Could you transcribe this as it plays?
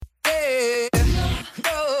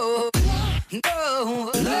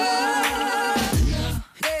No, no,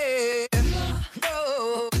 yeah,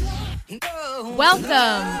 no, no.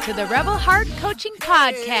 Welcome to the Rebel Heart Coaching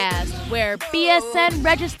Podcast, where BSN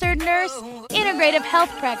registered nurse, integrative health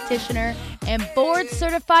practitioner, and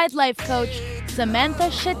board-certified life coach Samantha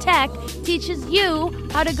Shatek teaches you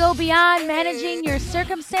how to go beyond managing your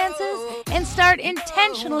circumstances and start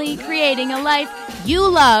intentionally creating a life you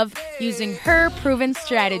love using her proven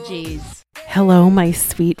strategies. Hello, my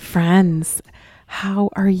sweet friends. How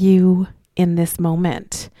are you in this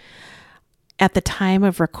moment? At the time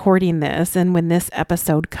of recording this, and when this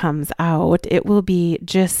episode comes out, it will be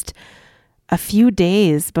just a few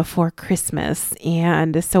days before Christmas.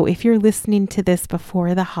 And so if you're listening to this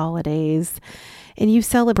before the holidays and you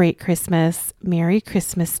celebrate Christmas, Merry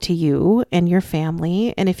Christmas to you and your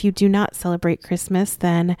family. And if you do not celebrate Christmas,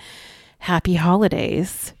 then Happy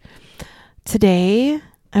Holidays. Today,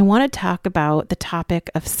 I want to talk about the topic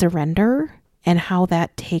of surrender and how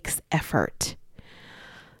that takes effort.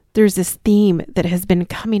 There's this theme that has been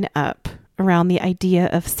coming up around the idea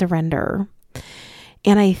of surrender.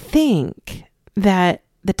 And I think that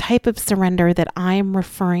the type of surrender that I'm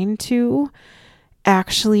referring to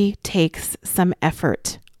actually takes some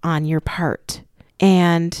effort on your part.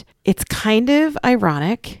 And it's kind of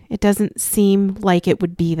ironic. It doesn't seem like it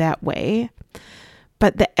would be that way.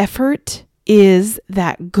 But the effort is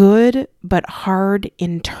that good but hard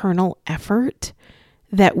internal effort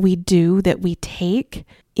that we do, that we take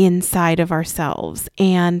inside of ourselves.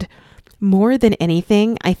 And more than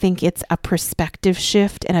anything, I think it's a perspective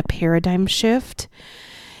shift and a paradigm shift.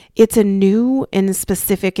 It's a new and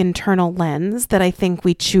specific internal lens that I think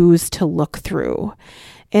we choose to look through.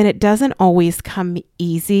 And it doesn't always come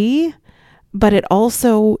easy, but it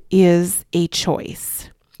also is a choice.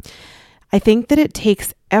 I think that it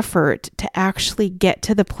takes effort to actually get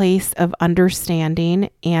to the place of understanding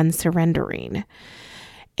and surrendering.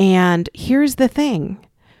 And here's the thing.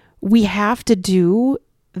 We have to do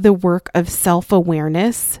the work of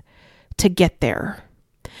self-awareness to get there.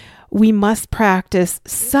 We must practice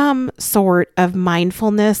some sort of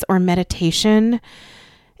mindfulness or meditation,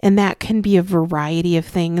 and that can be a variety of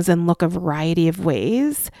things and look a variety of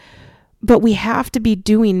ways. But we have to be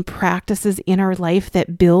doing practices in our life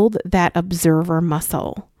that build that observer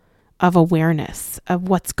muscle of awareness of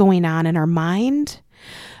what's going on in our mind,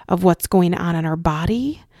 of what's going on in our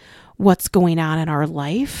body, what's going on in our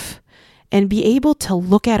life, and be able to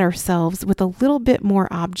look at ourselves with a little bit more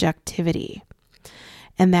objectivity.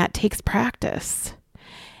 And that takes practice.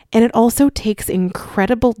 And it also takes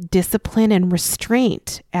incredible discipline and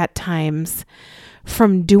restraint at times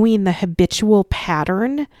from doing the habitual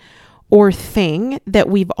pattern or thing that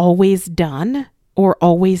we've always done or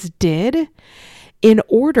always did in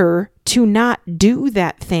order to not do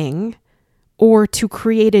that thing or to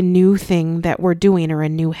create a new thing that we're doing or a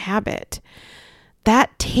new habit.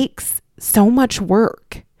 That takes so much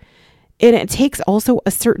work. And it takes also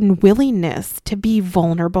a certain willingness to be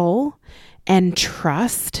vulnerable and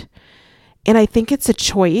trust. And I think it's a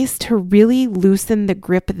choice to really loosen the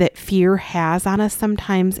grip that fear has on us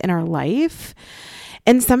sometimes in our life.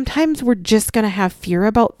 And sometimes we're just going to have fear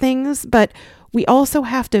about things, but we also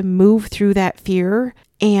have to move through that fear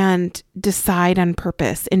and decide on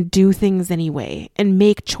purpose and do things anyway and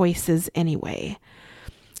make choices anyway.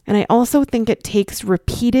 And I also think it takes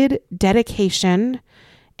repeated dedication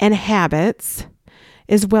and habits,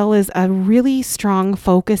 as well as a really strong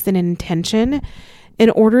focus and intention in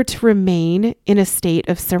order to remain in a state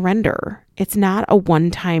of surrender. It's not a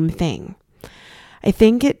one-time thing. I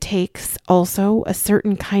think it takes also a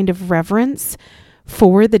certain kind of reverence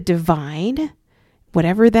for the divine,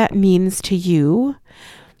 whatever that means to you,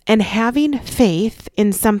 and having faith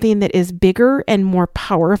in something that is bigger and more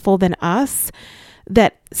powerful than us,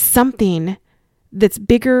 that something that's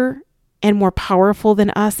bigger and more powerful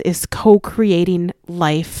than us is co-creating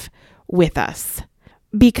life with us.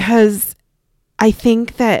 Because I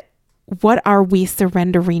think that what are we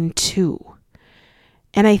surrendering to?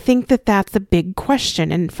 And I think that that's a big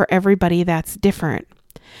question, and for everybody that's different.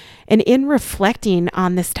 And in reflecting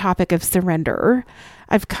on this topic of surrender,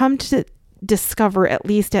 I've come to discover, at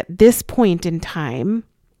least at this point in time,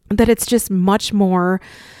 that it's just much more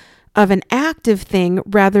of an active thing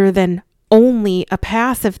rather than only a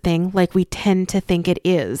passive thing like we tend to think it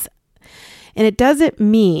is. And it doesn't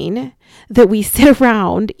mean that we sit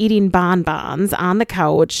around eating bonbons on the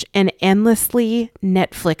couch and endlessly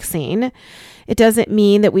Netflixing. It doesn't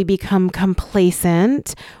mean that we become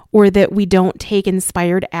complacent or that we don't take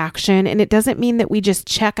inspired action. And it doesn't mean that we just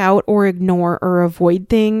check out or ignore or avoid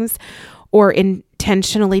things or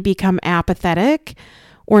intentionally become apathetic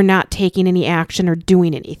or not taking any action or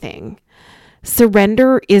doing anything.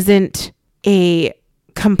 Surrender isn't a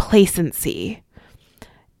complacency.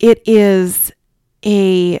 It is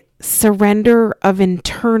a surrender of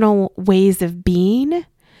internal ways of being.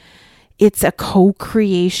 It's a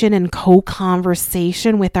co-creation and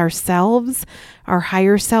co-conversation with ourselves, our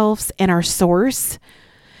higher selves, and our source.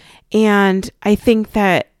 And I think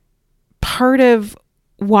that part of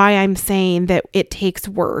why I'm saying that it takes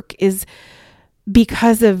work is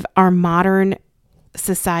because of our modern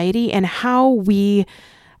society and how we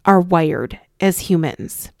are wired as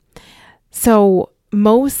humans. So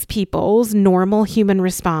most people's normal human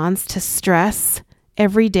response to stress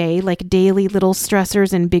every day, like daily little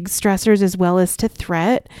stressors and big stressors, as well as to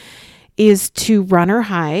threat, is to run or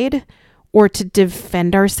hide or to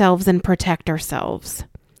defend ourselves and protect ourselves.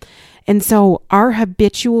 And so our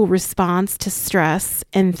habitual response to stress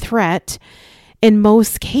and threat in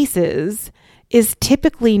most cases is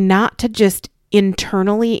typically not to just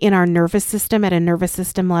internally in our nervous system at a nervous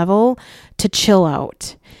system level to chill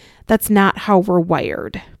out. That's not how we're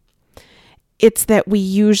wired. It's that we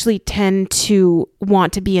usually tend to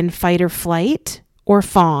want to be in fight or flight or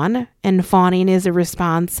fawn, and fawning is a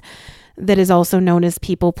response that is also known as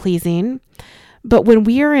people pleasing. But when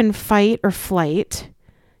we are in fight or flight,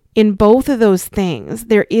 in both of those things,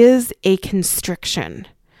 there is a constriction.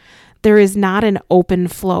 There is not an open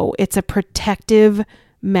flow. It's a protective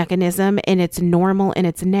mechanism, and it's normal and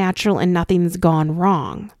it's natural and nothing's gone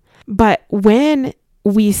wrong. But when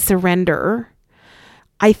we surrender,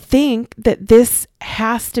 I think that this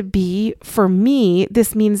has to be, for me,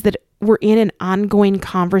 this means that we're in an ongoing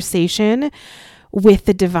conversation with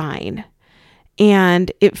the divine.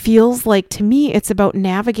 And it feels like, to me, it's about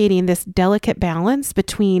navigating this delicate balance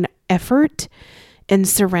between effort and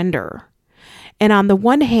surrender. And on the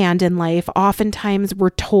one hand in life, oftentimes we're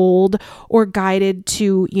told or guided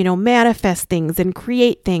to, manifest things and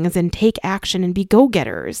create things and take action and be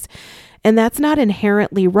go-getters. And that's not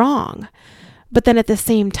inherently wrong. But then at the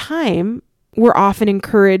same time, we're often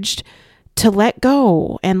encouraged to let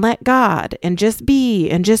go and let God and just be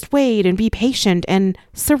and just wait and be patient and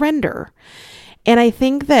surrender. And I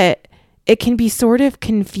think that it can be sort of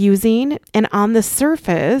confusing. And on the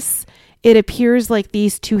surface, it appears like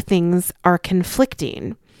these two things are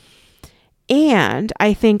conflicting. And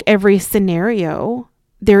I think every scenario,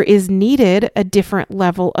 there is needed a different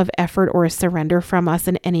level of effort or surrender from us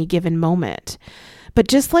in any given moment. But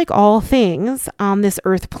just like all things on this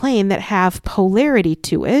earth plane that have polarity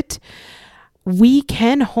to it, we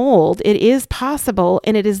can hold, it is possible,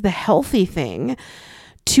 and it is the healthy thing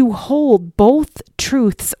to hold both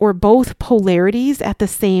truths or both polarities at the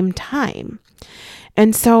same time.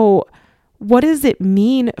 And so what does it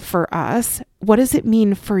mean for us? What does it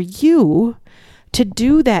mean for you to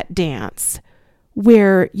do that dance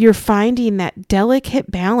where you're finding that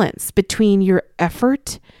delicate balance between your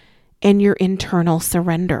effort and your internal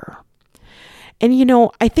surrender? And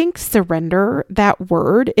I think surrender, that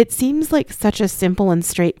word, it seems like such a simple and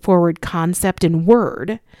straightforward concept and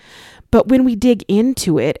word. But when we dig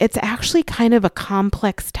into it, it's actually kind of a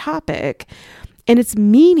complex topic. And its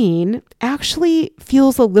meaning actually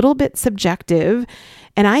feels a little bit subjective.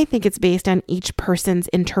 And I think it's based on each person's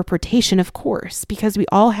interpretation, of course, because we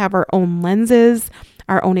all have our own lenses,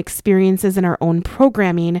 our own experiences, and our own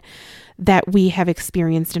programming that we have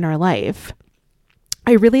experienced in our life.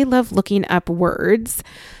 I really love looking up words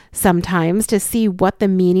sometimes to see what the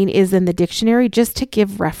meaning is in the dictionary, just to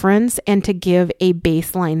give reference and to give a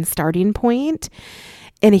baseline starting point.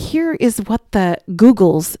 And here is what the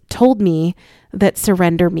Googles told me that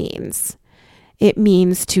surrender means. It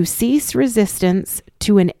means to cease resistance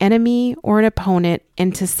to an enemy or an opponent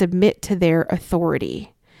and to submit to their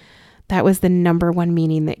authority. That was the number one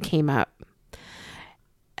meaning that came up.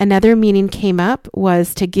 Another meaning came up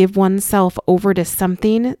was to give oneself over to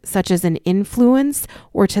something such as an influence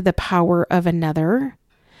or to the power of another.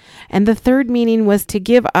 And the third meaning was to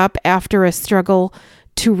give up after a struggle,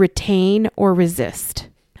 to retain or resist.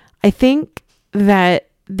 I think that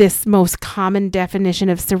this most common definition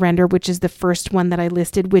of surrender, which is the first one that I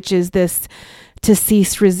listed, which is this to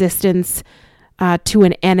cease resistance to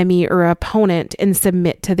an enemy or opponent and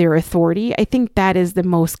submit to their authority. I think that is the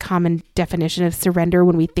most common definition of surrender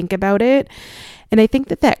when we think about it. And I think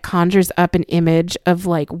that conjures up an image of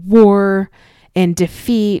like war and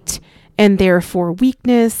defeat and therefore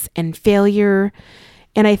weakness and failure.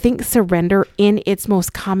 And I think surrender in its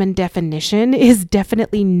most common definition is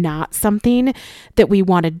definitely not something that we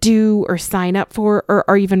want to do or sign up for or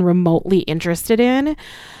are even remotely interested in.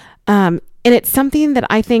 And it's something that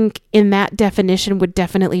I think in that definition would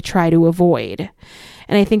definitely try to avoid.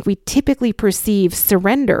 And I think we typically perceive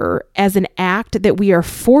surrender as an act that we are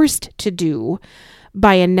forced to do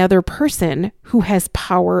by another person who has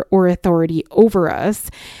power or authority over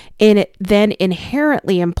us. And it then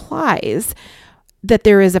inherently implies that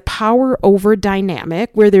there is a power over dynamic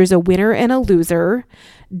where there's a winner and a loser.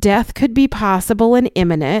 Death could be possible and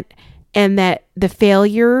imminent, and that the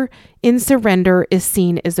failure in surrender is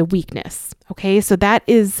seen as a weakness. Okay, so that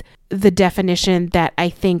is the definition that I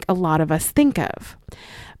think a lot of us think of.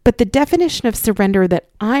 But the definition of surrender that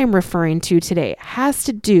I'm referring to today has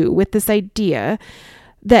to do with this idea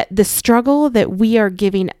that the struggle that we are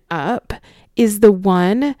giving up is the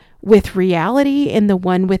one with reality and the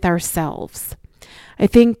one with ourselves. I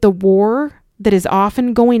think the war that is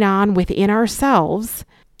often going on within ourselves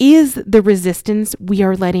is the resistance we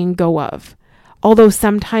are letting go of. Although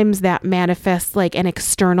sometimes that manifests like an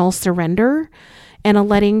external surrender and a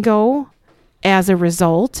letting go as a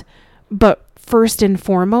result. But first and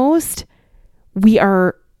foremost, we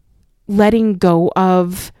are letting go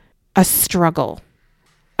of a struggle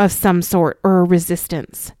of some sort or a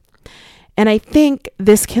resistance. And I think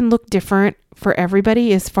this can look different for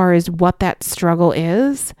everybody as far as what that struggle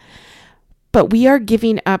is. But we are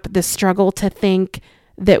giving up the struggle to think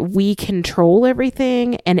that we control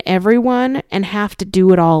everything and everyone and have to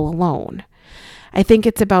do it all alone. I think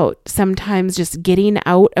it's about sometimes just getting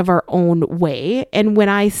out of our own way. And when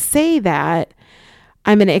I say that,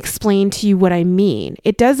 I'm going to explain to you what I mean.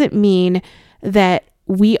 It doesn't mean that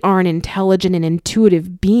we aren't intelligent and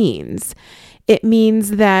intuitive beings. It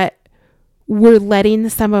means that we're letting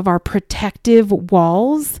some of our protective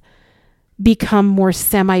walls become more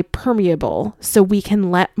semi-permeable so we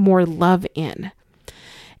can let more love in.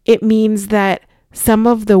 It means that some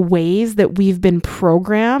of the ways that we've been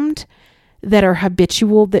programmed that are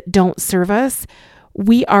habitual, that don't serve us,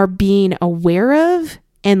 we are being aware of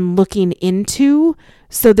and looking into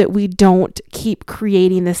so that we don't keep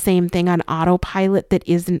creating the same thing on autopilot that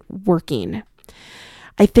isn't working.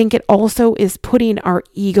 I think it also is putting our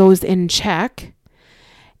egos in check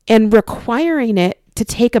and requiring it to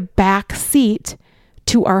take a back seat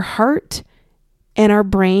to our heart and our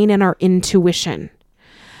brain and our intuition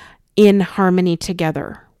in harmony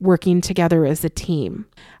together, working together as a team.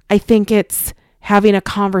 I think it's having a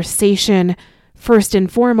conversation first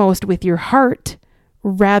and foremost with your heart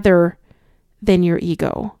rather than your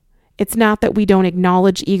ego. It's not that we don't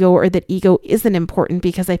acknowledge ego or that ego isn't important,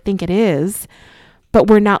 because I think it is, but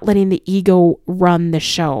we're not letting the ego run the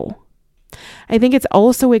show. I think it's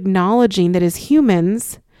also acknowledging that as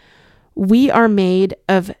humans, we are made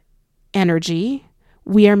of energy.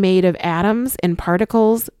 We are made of atoms and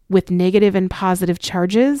particles with negative and positive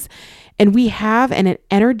charges, and we have an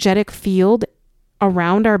energetic field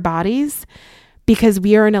around our bodies because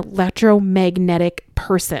we are an electromagnetic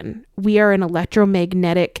person. We are an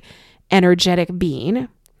electromagnetic, energetic being,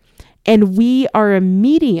 and we are a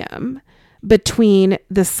medium between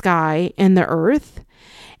the sky and the earth,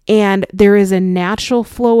 and there is a natural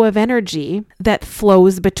flow of energy that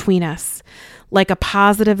flows between us, like a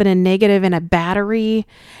positive and a negative in a battery,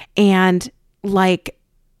 and like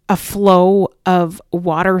a flow of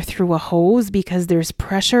water through a hose, because there's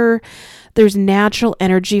pressure. There's natural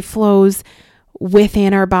energy flows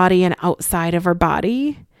within our body and outside of our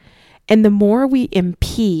body. And the more we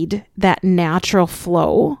impede that natural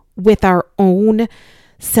flow with our own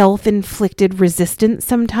self-inflicted resistance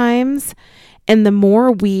sometimes, and the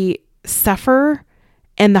more we suffer,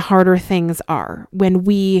 and the harder things are when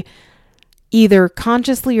we either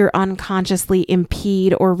consciously or unconsciously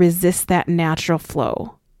impede or resist that natural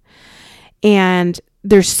flow. And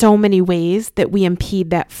there's so many ways that we impede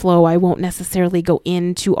that flow. I won't necessarily go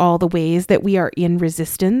into all the ways that we are in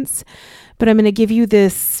resistance, but I'm going to give you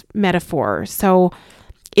this metaphor. So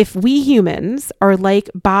if we humans are like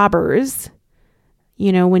bobbers,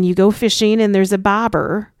 you know, when you go fishing and there's a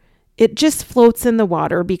bobber, it just floats in the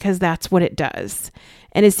water because that's what it does.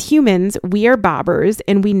 And as humans, we are bobbers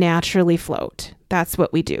and we naturally float. That's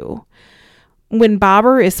what we do. When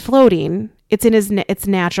bobber is floating, it's in its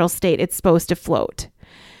natural state. It's supposed to float.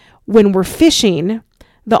 When we're fishing,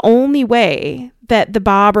 the only way that the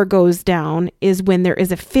bobber goes down is when there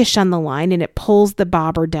is a fish on the line and it pulls the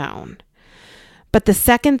bobber down. But the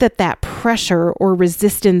second that that pressure or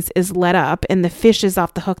resistance is let up and the fish is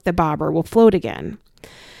off the hook, the bobber will float again.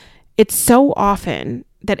 It's so often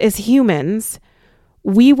that as humans,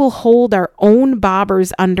 we will hold our own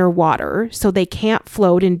bobbers underwater so they can't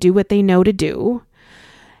float and do what they know to do.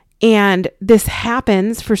 And this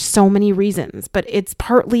happens for so many reasons, but it's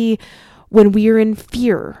partly when we are in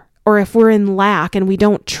fear, or if we're in lack and we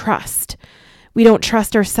don't trust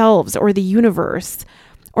ourselves or the universe,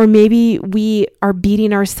 Or maybe we are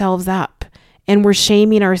beating ourselves up and we're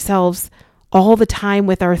shaming ourselves all the time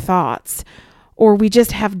with our thoughts. Or we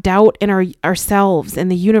just have doubt in ourselves and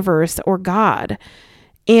the universe or God.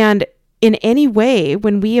 And in any way,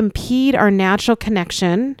 when we impede our natural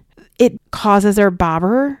connection, it causes our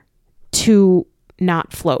bobber to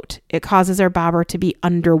not float. It causes our bobber to be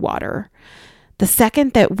underwater. The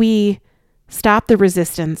second that we stop the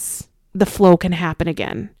resistance, the flow can happen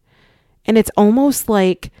again. And it's almost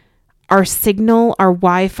like our signal, our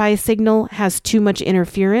Wi-Fi signal has too much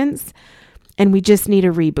interference and we just need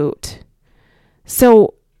a reboot.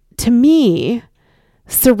 So to me,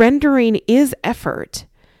 surrendering is effort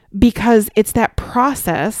because it's that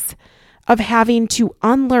process of having to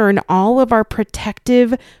unlearn all of our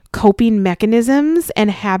protective coping mechanisms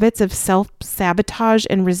and habits of self-sabotage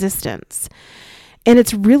and resistance. And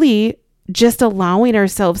it's really just allowing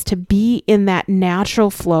ourselves to be in that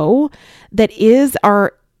natural flow that is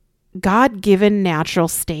our God-given natural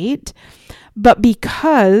state. But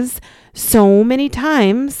because so many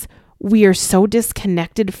times we are so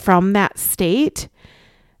disconnected from that state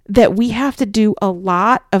that we have to do a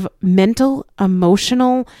lot of mental,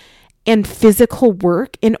 emotional, and physical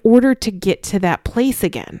work in order to get to that place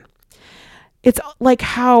again. It's like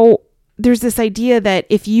how there's this idea that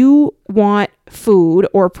if you want food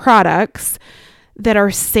or products that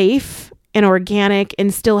are safe and organic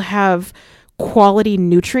and still have quality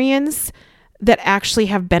nutrients that actually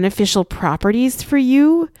have beneficial properties for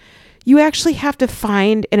you, you actually have to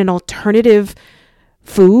find an alternative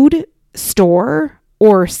food store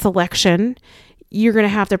or selection. You're going to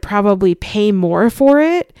have to probably pay more for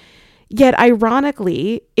it. Yet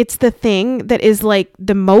ironically, it's the thing that is like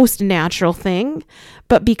the most natural thing.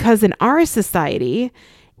 But because in our society,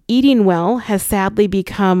 eating well has sadly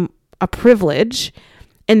become a privilege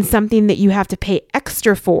and something that you have to pay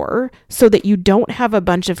extra for so that you don't have a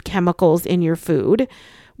bunch of chemicals in your food,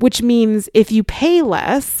 which means if you pay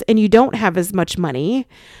less and you don't have as much money,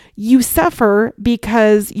 you suffer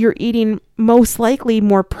because you're eating most likely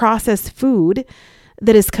more processed food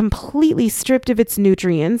that is completely stripped of its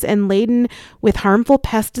nutrients and laden with harmful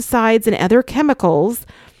pesticides and other chemicals.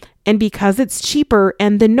 And because it's cheaper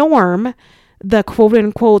and the norm, the quote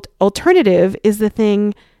unquote alternative is the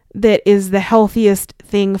thing that is the healthiest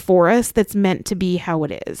thing for us that's meant to be how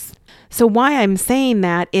it is. So why I'm saying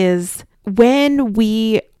that is when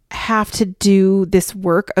we have to do this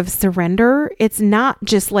work of surrender, it's not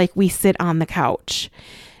just like we sit on the couch.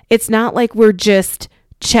 It's not like we're just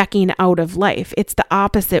checking out of life. It's the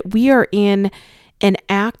opposite. We are in an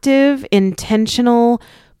active, intentional,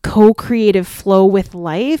 co-creative flow with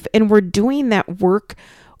life, and we're doing that work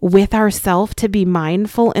with ourselves to be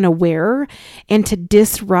mindful and aware and to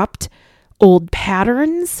disrupt old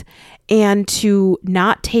patterns and to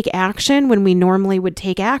not take action when we normally would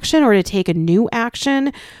take action, or to take a new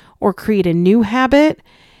action or create a new habit.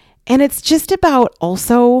 And it's just about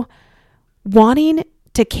also wanting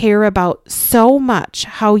to care about so much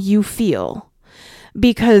how you feel,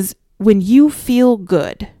 because when you feel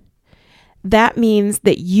good, that means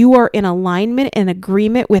that you are in alignment and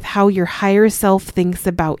agreement with how your higher self thinks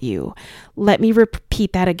about you. Let me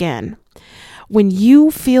repeat that again. When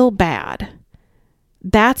you feel bad,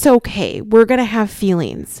 that's okay. We're going to have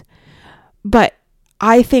feelings. But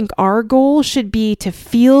I think our goal should be to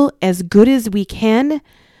feel as good as we can,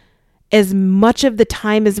 as much of the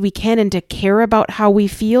time as we can, and to care about how we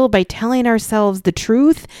feel by telling ourselves the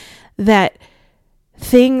truth that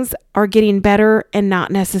things are getting better and not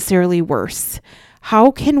necessarily worse. How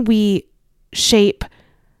can we shape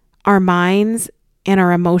our minds and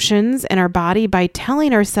our emotions and our body by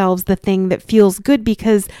telling ourselves the thing that feels good?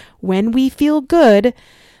 Because when we feel good,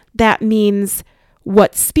 that means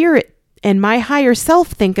what spirit and my higher self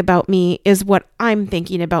think about me is what I'm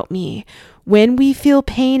thinking about me. When we feel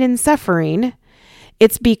pain and suffering,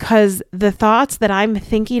 it's because the thoughts that I'm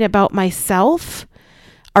thinking about myself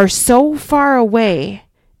are so far away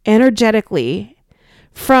energetically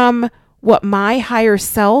from what my higher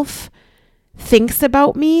self thinks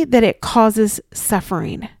about me that it causes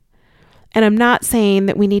suffering. And I'm not saying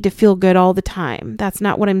that we need to feel good all the time. That's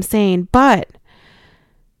not what I'm saying. But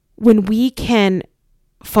when we can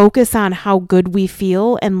focus on how good we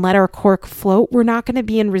feel and let our cork float, we're not going to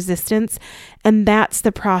be in resistance. And that's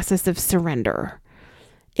the process of surrender.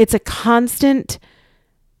 It's a constant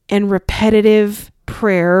and repetitive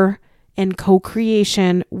prayer and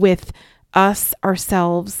co-creation with us,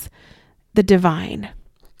 ourselves, the divine.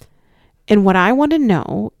 And what I want to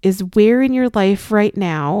know is where in your life right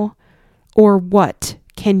now, or what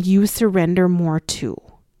can you surrender more to?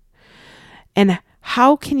 And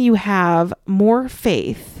how can you have more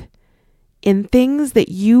faith in things that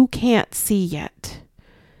you can't see yet.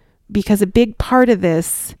 Because a big part of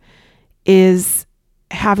this is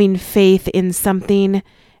having faith in something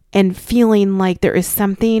and feeling like there is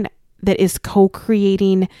something that is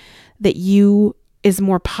co-creating that you is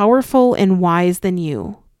more powerful and wise than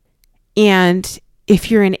you. And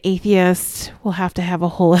if you're an atheist, we'll have to have a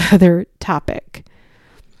whole other topic.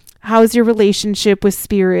 How's your relationship with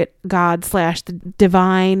spirit, God / the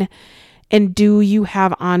divine? And do you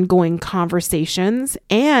have ongoing conversations?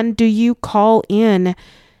 And do you call in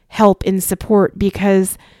help and support?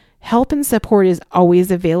 Because help and support is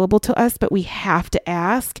always available to us, but we have to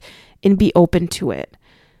ask and be open to it.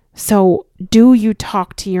 So do you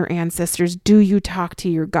talk to your ancestors? Do you talk to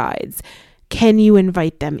your guides? Can you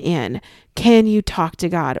invite them in? Can you talk to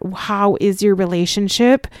God? How is your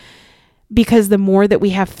relationship? Because the more that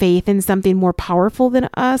we have faith in something more powerful than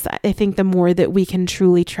us, I think the more that we can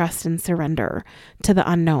truly trust and surrender to the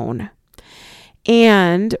unknown.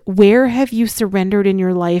 And where have you surrendered in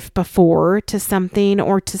your life before to something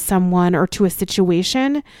or to someone or to a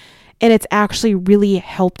situation, and it's actually really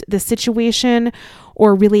helped the situation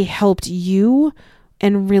or really helped you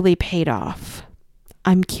and really paid off?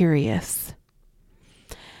 I'm curious.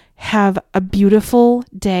 Have a beautiful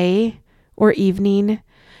day or evening.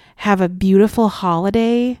 Have a beautiful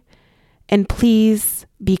holiday. And please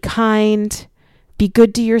be kind, be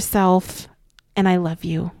good to yourself, and I love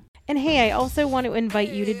you. And hey, I also want to invite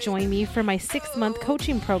you to join me for my 6-month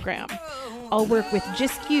coaching program. I'll work with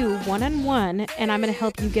just you one-on-one, and I'm going to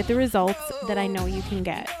help you get the results that I know you can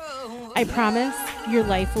get. I promise your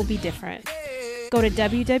life will be different. Go to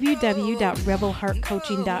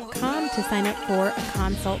www.rebelheartcoaching.com to sign up for a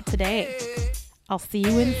consult today. I'll see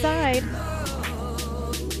you inside.